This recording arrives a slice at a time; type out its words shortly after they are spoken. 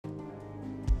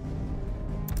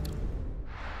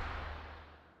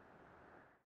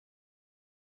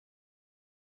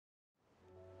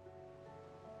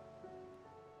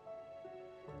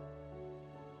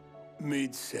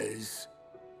Mid says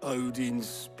Odin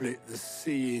split the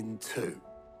sea in two.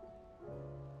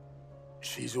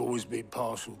 She's always been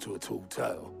partial to a tall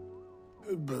tale.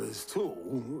 But there's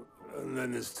tall, and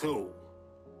then there's tall.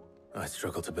 I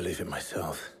struggle to believe it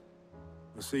myself.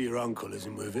 I see your uncle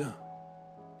isn't with you.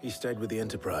 He stayed with the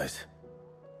Enterprise.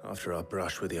 After our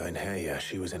brush with the Einherja,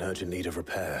 she was in urgent need of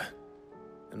repair.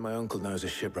 And my uncle knows a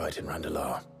shipwright in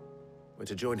Randalar. We're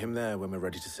to join him there when we're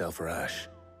ready to sail for Ash.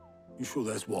 You sure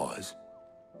that's wise?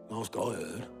 Last I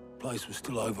heard, the place was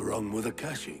still overrun with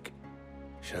Akashic.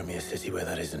 Show me a city where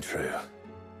that isn't true.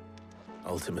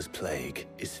 Ultima's plague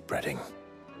is spreading.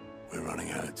 We're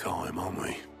running out of time, aren't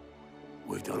we?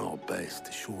 We've done our best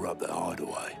to shore up the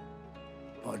hideaway.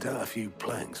 But I doubt a few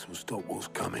planks will stop what's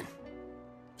coming.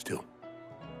 Still,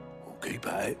 we'll keep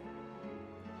at it.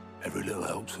 Every little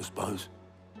helps, I suppose.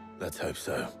 Let's hope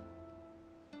so.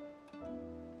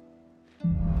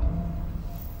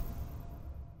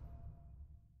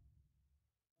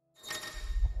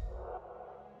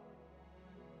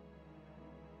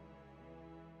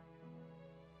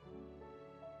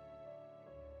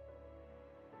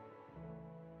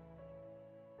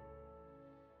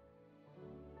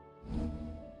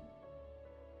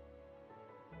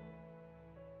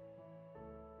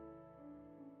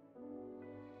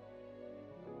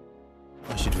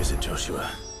 I should visit Joshua,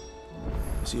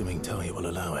 assuming Talia will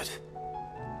allow it.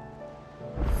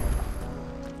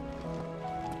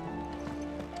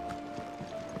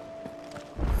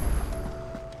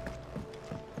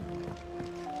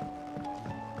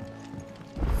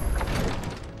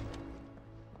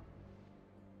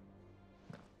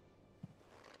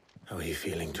 How are you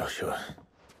feeling, Joshua?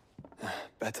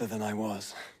 Better than I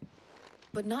was.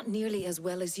 But not nearly as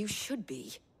well as you should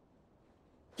be.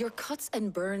 Your cuts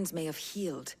and burns may have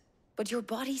healed, but your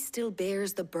body still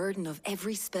bears the burden of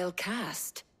every spell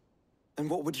cast. And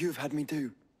what would you have had me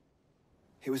do?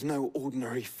 It was no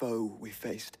ordinary foe we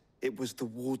faced. It was the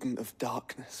Warden of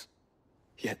Darkness.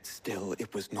 Yet still,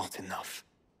 it was not enough.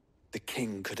 The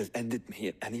king could have ended me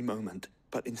at any moment,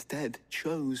 but instead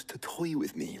chose to toy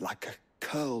with me like a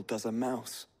curl does a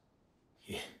mouse.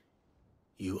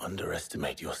 You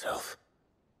underestimate yourself.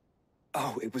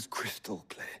 Oh, it was crystal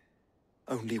clear.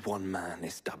 Only one man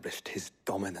established his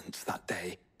dominance that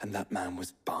day, and that man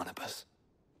was Barnabas.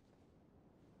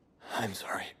 I'm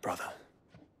sorry, brother.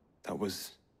 That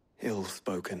was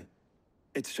ill-spoken.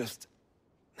 It's just,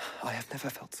 I have never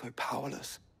felt so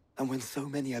powerless. And when so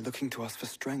many are looking to us for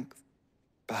strength,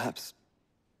 perhaps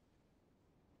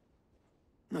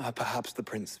the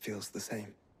prince feels the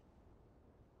same.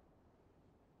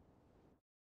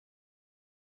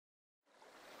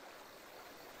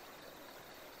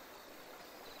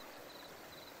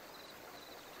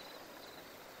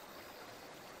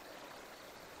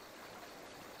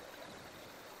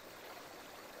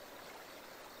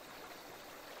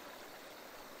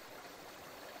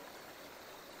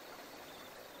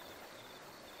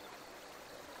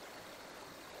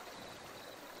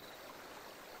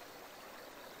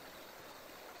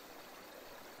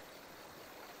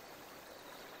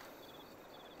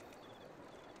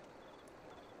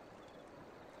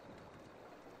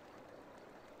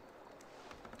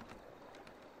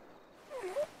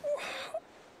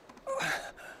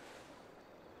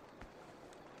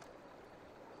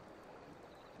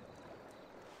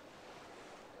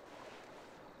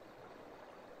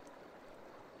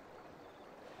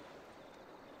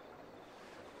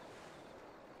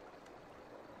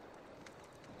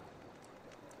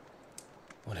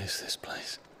 What is this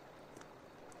place?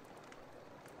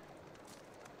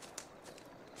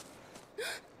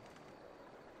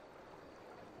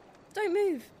 Don't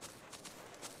move.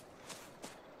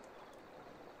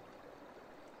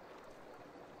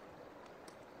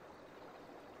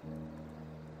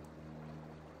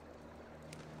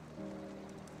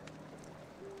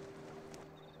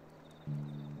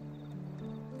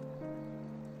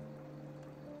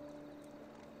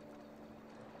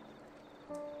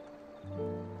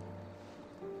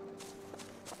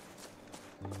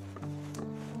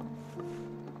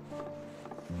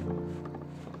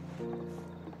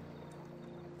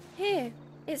 Here,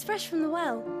 it's fresh from the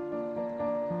well.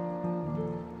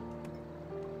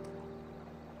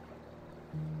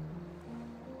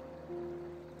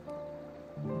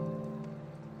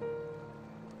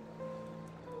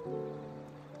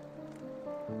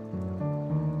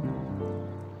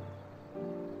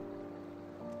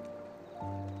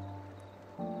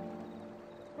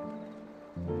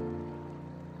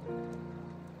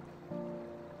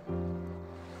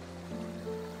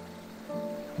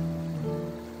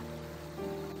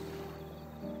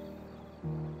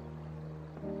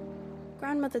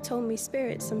 Grandmother told me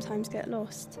spirits sometimes get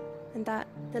lost. and that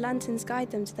the lanterns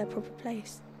guide them to their proper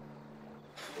place.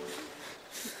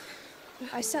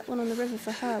 I set one on the river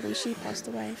for her when she passed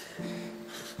away.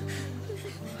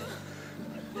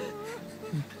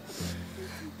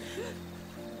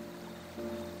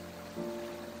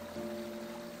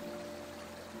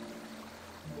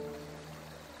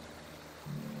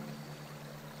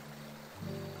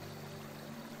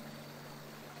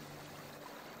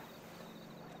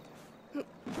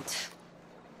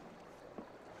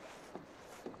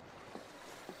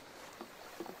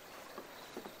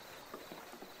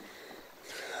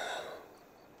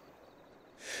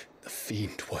 The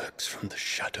fiend works from the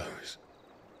shadows.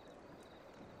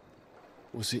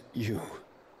 Was it you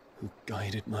who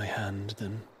guided my hand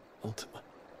then, Ultima?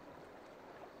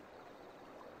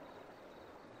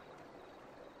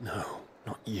 No,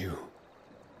 not you.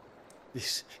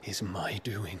 This is my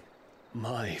doing,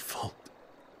 my fault,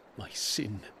 my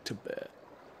sin to bear.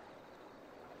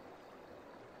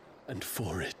 And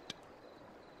for it,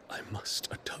 I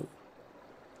must atone.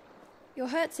 Your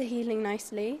hurts are healing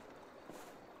nicely.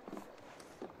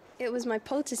 It was my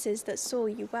poultices that saw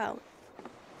you well.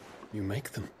 You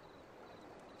make them?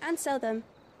 And sell them,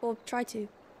 or try to.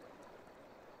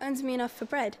 Earns me enough for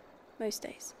bread, most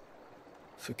days.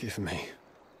 Forgive me.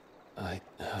 I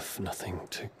have nothing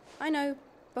to... I know,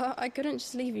 but I couldn't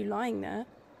just leave you lying there.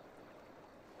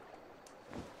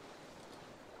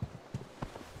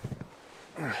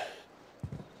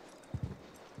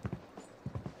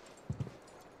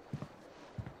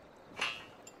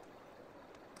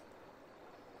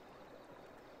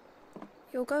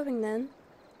 You're going then?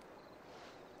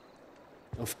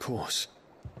 Of course.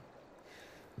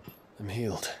 I'm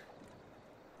healed.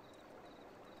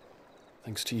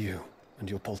 Thanks to you and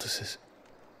your poultices.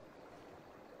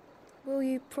 Will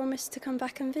you promise to come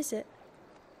back and visit?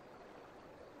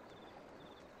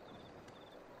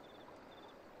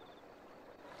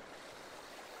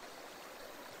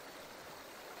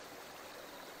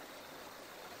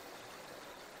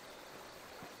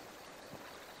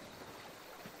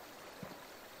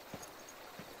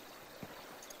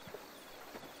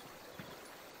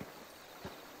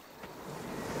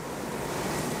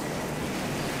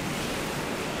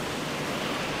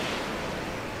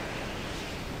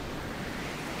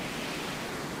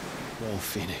 Well,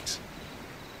 Phoenix,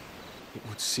 it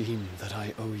would seem that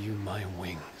I owe you my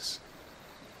wings.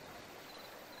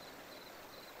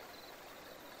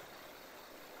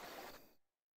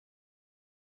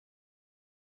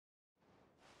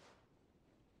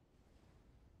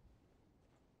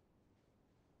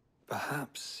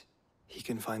 Perhaps he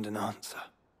can find an answer.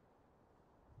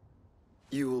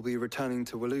 You will be returning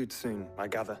to Waloed soon, I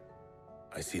gather.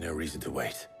 I see no reason to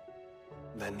wait.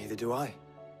 Then neither do I.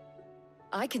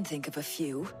 I can think of a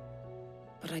few,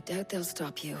 but I doubt they'll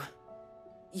stop you.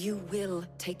 You will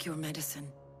take your medicine.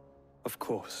 Of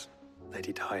course,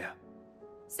 Lady Daya.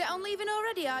 Set on leaving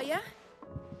already, are you?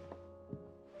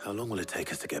 How long will it take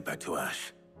us to get back to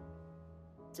Ash?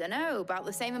 Dunno, about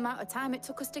the same amount of time it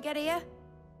took us to get here.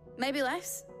 Maybe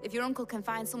less, if your uncle can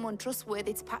find someone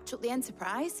trustworthy to patch up the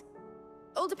Enterprise.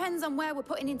 All depends on where we're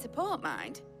putting into port,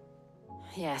 mind.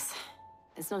 Yes.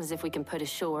 It's not as if we can put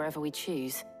ashore wherever we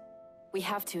choose. We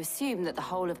have to assume that the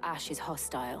whole of Ash is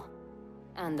hostile,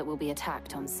 and that we'll be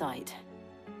attacked on sight.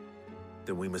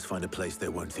 Then we must find a place they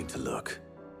won't think to look.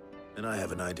 And I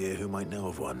have an idea who might know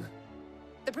of one.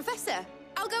 The Professor!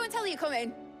 I'll go and tell you come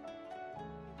in.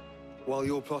 While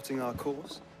you're plotting our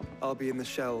course, I'll be in the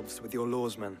shelves with your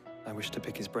lawsman. I wish to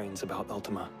pick his brains about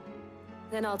Ultima.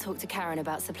 Then I'll talk to Karen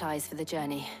about supplies for the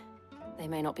journey. They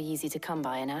may not be easy to come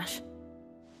by in Ash.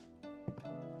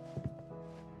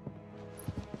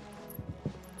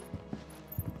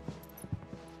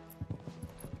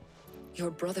 Your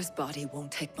brother's body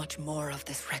won't take much more of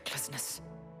this recklessness.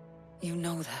 You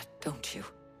know that, don't you?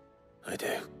 I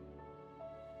do.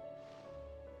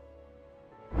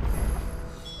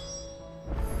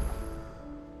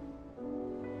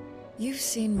 You've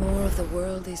seen more of the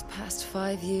world these past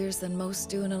 5 years than most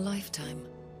do in a lifetime.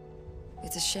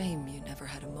 It's a shame you never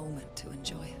had a moment to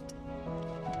enjoy it.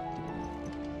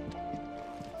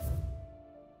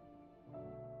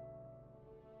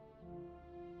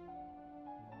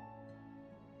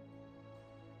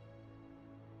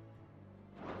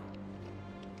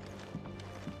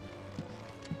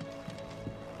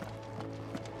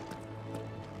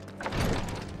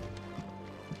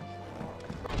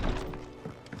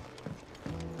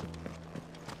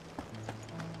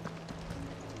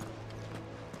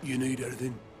 You need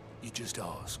anything, you just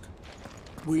ask.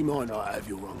 We might not have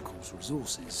your uncle's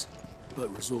resources,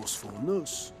 but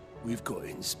resourcefulness, we've got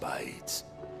in spades.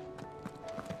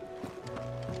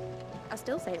 I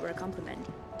still say it were a compliment.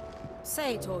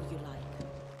 Say it all you like.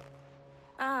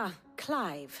 Ah,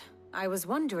 Clive. I was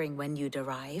wondering when you'd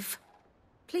arrive.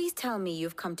 Please tell me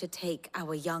you've come to take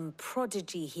our young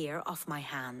prodigy here off my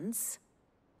hands.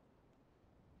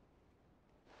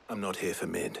 I'm not here for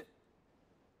Mid.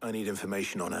 I need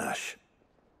information on Ash.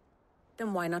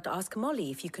 Then why not ask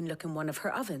Molly if you can look in one of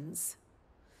her ovens?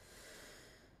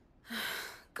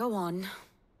 Go on.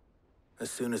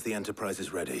 As soon as the Enterprise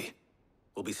is ready,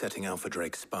 we'll be setting out for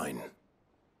Drake's Spine.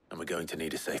 And we're going to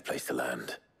need a safe place to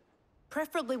land.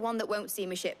 Preferably one that won't see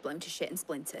my ship blown to shit and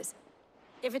splinters.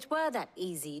 If it were that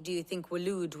easy, do you think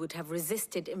Waloed would have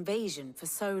resisted invasion for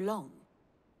so long?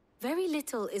 Very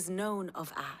little is known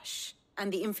of Ash,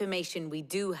 and the information we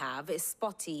do have is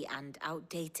spotty and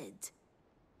outdated.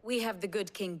 We have the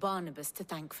good King Barnabas to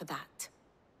thank for that.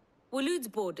 Waloed's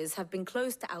borders have been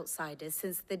closed to outsiders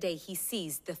since the day he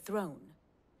seized the throne.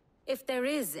 If there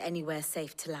is anywhere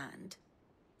safe to land,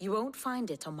 you won't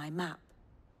find it on my map.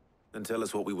 Then tell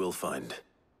us what we will find.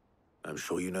 I'm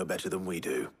sure you know better than we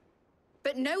do.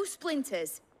 But no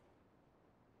splinters!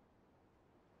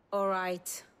 All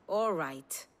right,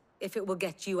 if it will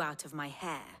get you out of my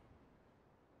hair.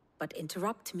 But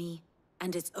interrupt me,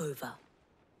 and it's over.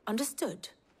 Understood?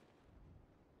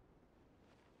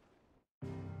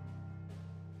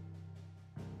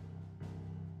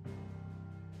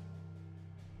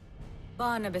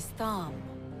 Barnabas Tham,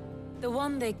 the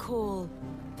one they call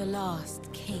the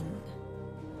Last King.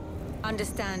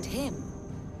 Understand him,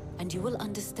 and you will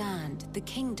understand the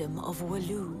kingdom of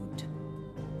Waloed.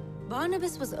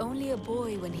 Barnabas was only a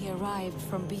boy when he arrived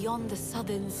from beyond the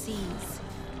southern seas,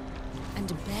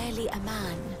 and barely a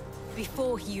man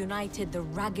before he united the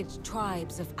ragged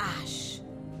tribes of Ash.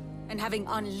 And having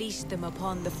unleashed them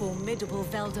upon the formidable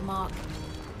Veldamark,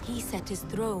 he set his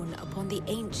throne upon the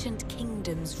ancient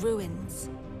kingdom's ruins.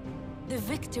 The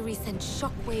victory sent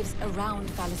shockwaves around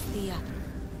Valisthea,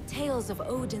 tales of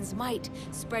Odin's might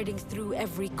spreading through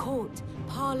every court,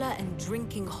 parlor, and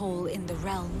drinking hole in the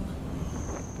realm.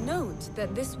 Note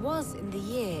that this was in the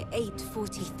year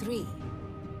 843,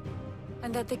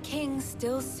 and that the king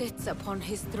still sits upon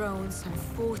his throne some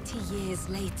 40 years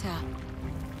later,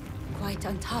 quite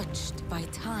untouched by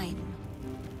time.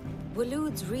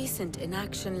 Waloed's recent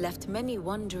inaction left many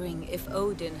wondering if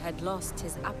Odin had lost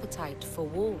his appetite for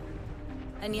war.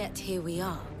 And yet here we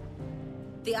are.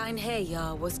 The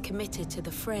Einherjar was committed to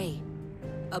the fray,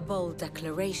 a bold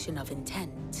declaration of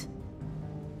intent.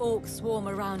 Orcs swarm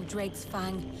around Drake's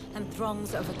Fang, and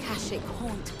throngs of Akashic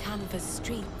haunt Canvas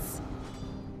streets.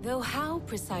 Though how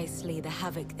precisely the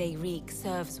havoc they wreak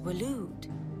serves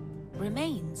Waloed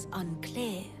remains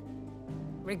unclear.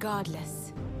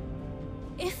 Regardless,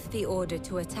 if the order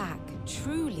to attack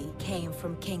truly came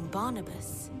from King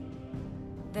Barnabas,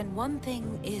 then one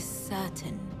thing is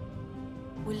certain.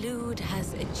 Waloed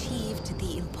has achieved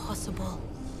the impossible,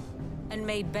 and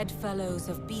made bedfellows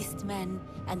of beastmen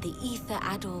and the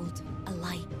ether-addled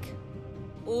alike.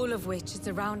 All of which is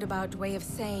a roundabout way of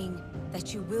saying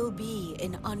that you will be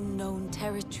in unknown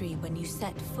territory when you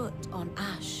set foot on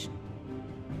Ash.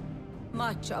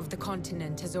 Much of the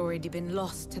continent has already been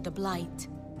lost to the Blight,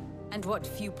 and what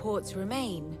few ports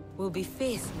remain will be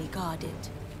fiercely guarded.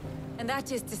 And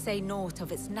that is to say naught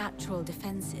of its natural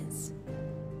defenses.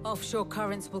 Offshore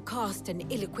currents will cast an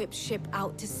ill-equipped ship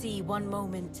out to sea one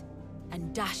moment,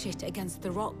 and dash it against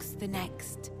the rocks the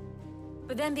next.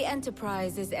 But then the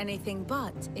Enterprise is anything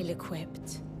but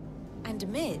ill-equipped. And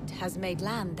Mid has made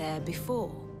land there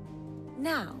before.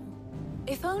 Now,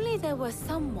 if only there were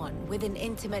someone with an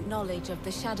intimate knowledge of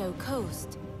the Shadow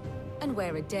Coast, and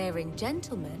where a daring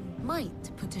gentleman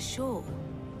might put ashore.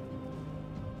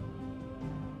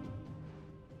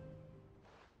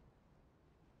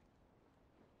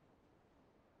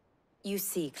 You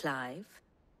see, Clive,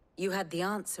 you had the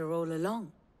answer all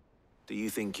along. Do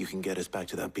you think you can get us back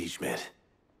to that beach, Mid?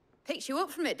 Picked you up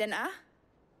from it, didn't I?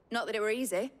 Not that it were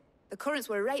easy. The currents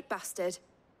were a right bastard.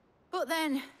 But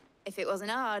then, if it wasn't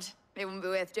hard, it wouldn't be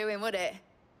worth doing, would it?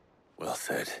 Well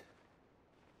said.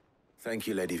 Thank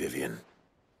you, Lady Vivian.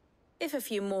 If a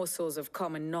few morsels of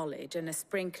common knowledge and a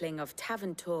sprinkling of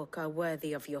tavern talk are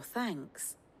worthy of your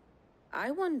thanks,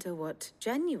 I wonder what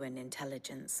genuine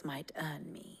intelligence might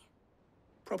earn me.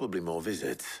 Probably more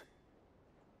visits.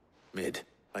 Mid,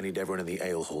 I need everyone in the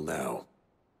ale hall now.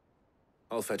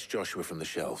 I'll fetch Joshua from the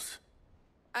shelves.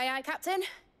 Aye, aye, Captain.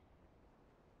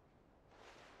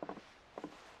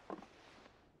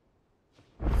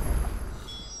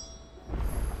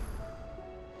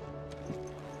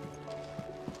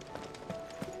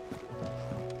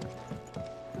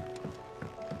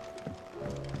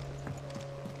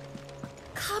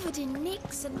 Covered in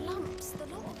nicks and lumps, the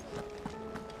lot.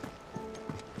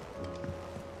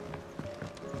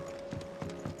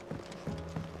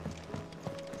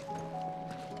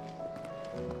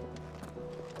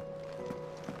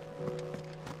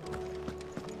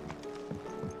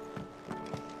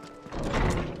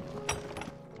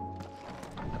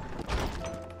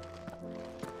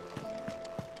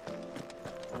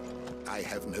 I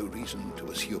have no reason to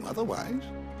assume otherwise.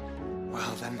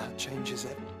 Well, then that changes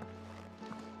it.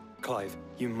 Clive,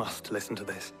 you must listen to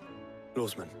this.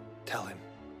 Lawsman, tell him.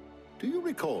 Do you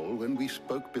recall when we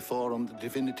spoke before on the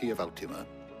divinity of Ultima?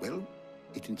 Well,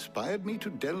 it inspired me to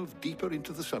delve deeper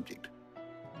into the subject.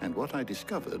 And what I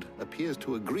discovered appears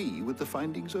to agree with the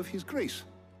findings of His Grace.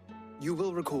 You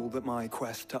will recall that my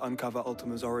quest to uncover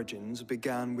Ultima's origins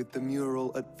began with the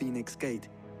mural at Phoenix Gate.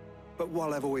 But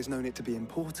while I've always known it to be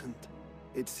important,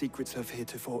 its secrets have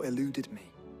heretofore eluded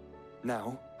me.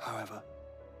 Now, however,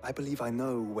 I believe I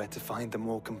know where to find the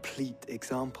more complete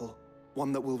example,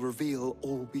 one that will reveal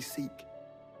all we seek.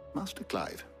 Master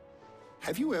Clive,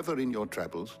 have you ever in your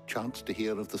travels chanced to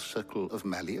hear of the Circle of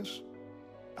Malleus?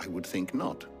 I would think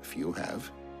not, if you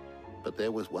have. But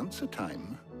there was once a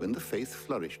time when the faith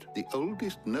flourished, the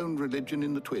oldest known religion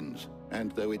in the Twins,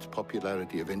 and though its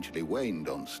popularity eventually waned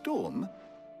on Storm,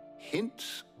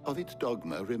 hints of its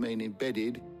dogma remain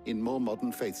embedded in more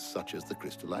modern faiths such as the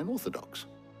Crystalline Orthodox.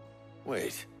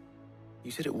 Wait,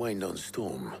 you said it waned on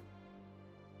Storm.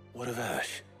 What of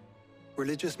Ash?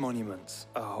 Religious monuments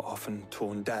are often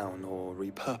torn down or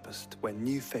repurposed when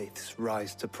new faiths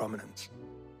rise to prominence.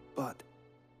 But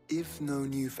if no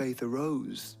new faith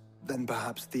arose, then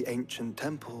perhaps the ancient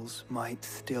temples might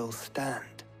still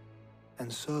stand.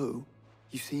 And so,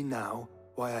 you see now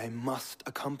why I must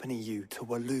accompany you to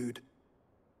Waloed.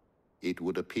 It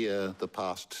would appear the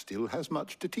past still has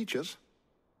much to teach us,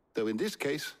 though in this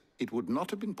case, it would not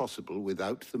have been possible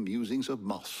without the musings of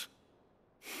Moss.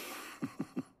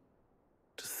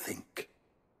 To think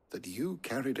that you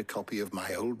carried a copy of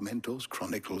my old mentor's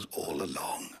chronicles all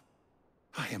along.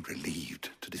 I am relieved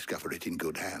to discover it in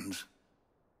good hands.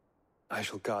 I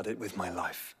shall guard it with my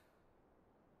life.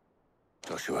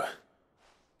 Joshua,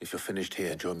 if you're finished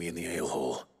here, join me in the ale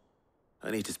hall. I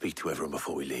need to speak to everyone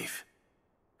before we leave.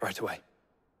 Right away.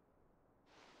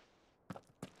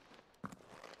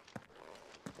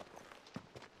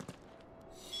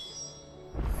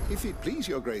 If it please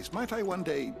your grace, might I one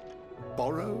day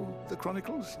borrow the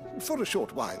chronicles? For a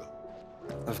short while.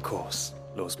 Of course,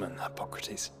 Lawsman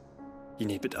Hippocrates. You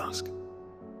need but ask.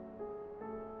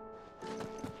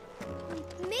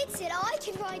 Mid said I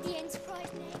can ride the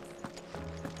Enterprise next.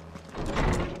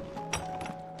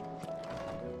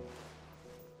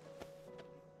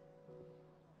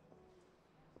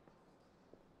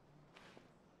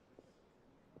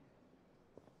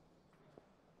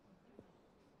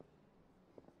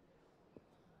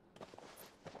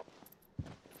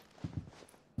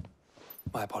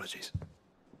 My apologies.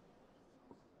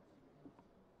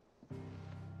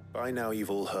 By now you've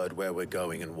all heard where we're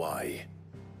going and why.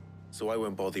 So I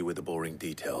won't bother you with the boring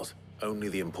details, only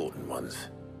the important ones.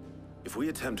 If we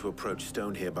attempt to approach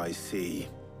Stone here by sea,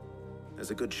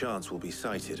 there's a good chance we'll be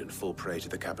sighted and fall prey to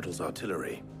the capital's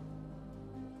artillery.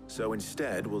 So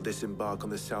instead, we'll disembark on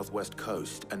the southwest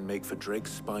coast and make for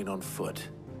Drake's Spine on foot.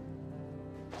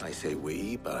 I say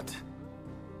we, but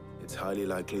it's highly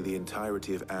likely the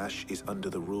entirety of Ash is under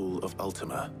the rule of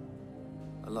Ultima.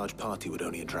 A large party would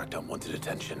only attract unwanted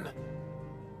attention,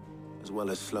 as well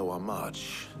as slow our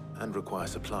march and require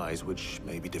supplies which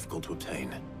may be difficult to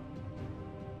obtain.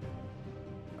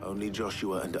 Only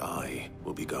Joshua and I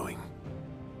will be going.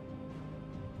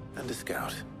 And a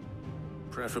scout.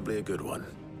 Preferably a good one.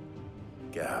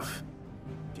 Gav,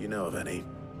 do you know of any?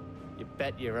 You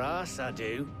bet your ass I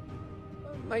do.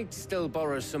 Might still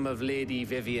borrow some of Lady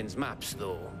Vivian's maps,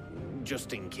 though.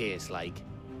 Just in case, like.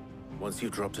 Once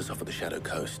you've dropped us off at the Shadow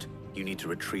Coast, you need to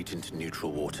retreat into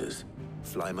neutral waters,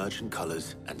 fly merchant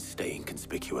colors, and stay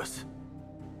inconspicuous.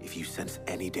 If you sense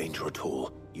any danger at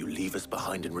all, you leave us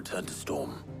behind and return to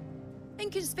Storm.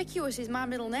 Inconspicuous is my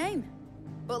middle name.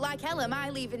 But like hell am I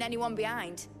leaving anyone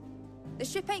behind. The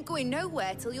ship ain't going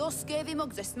nowhere till your scurvy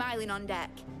mugs are smiling on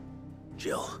deck.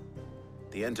 Jill,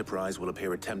 the Enterprise will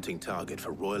appear a tempting target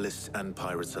for royalists and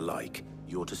pirates alike.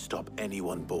 You're to stop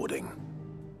anyone boarding.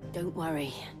 Don't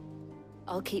worry.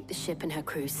 I'll keep the ship and her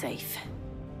crew safe.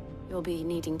 You'll be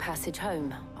needing passage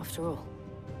home, after all.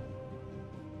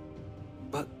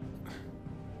 But...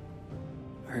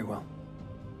 very well.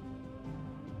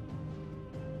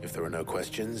 If there are no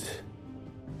questions,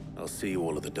 I'll see you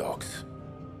all at the docks.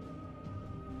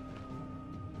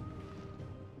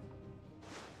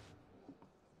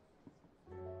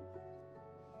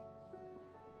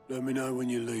 Let me know when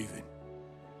you're leaving.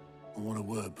 I want a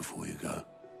word before you go.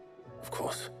 Of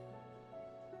course.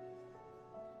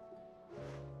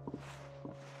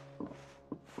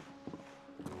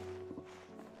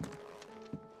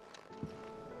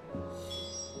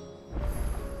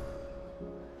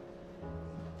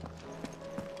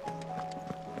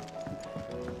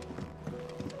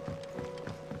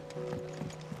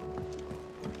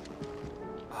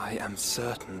 I am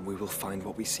certain we will find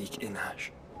what we seek in Ash,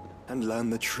 and learn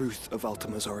the truth of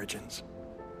Ultima's origins.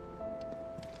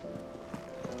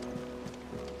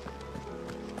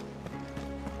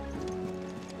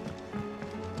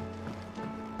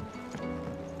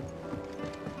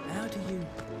 How do you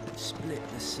split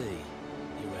the sea,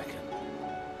 you reckon?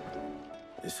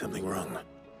 Is something wrong?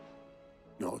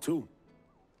 Not at all.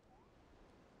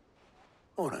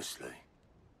 Honestly.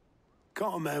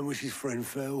 Can't a man wish his friend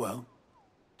farewell?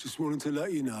 Just wanted to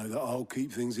let you know that I'll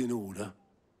keep things in order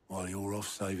while you're off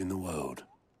saving the world.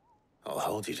 I'll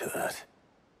hold you to that.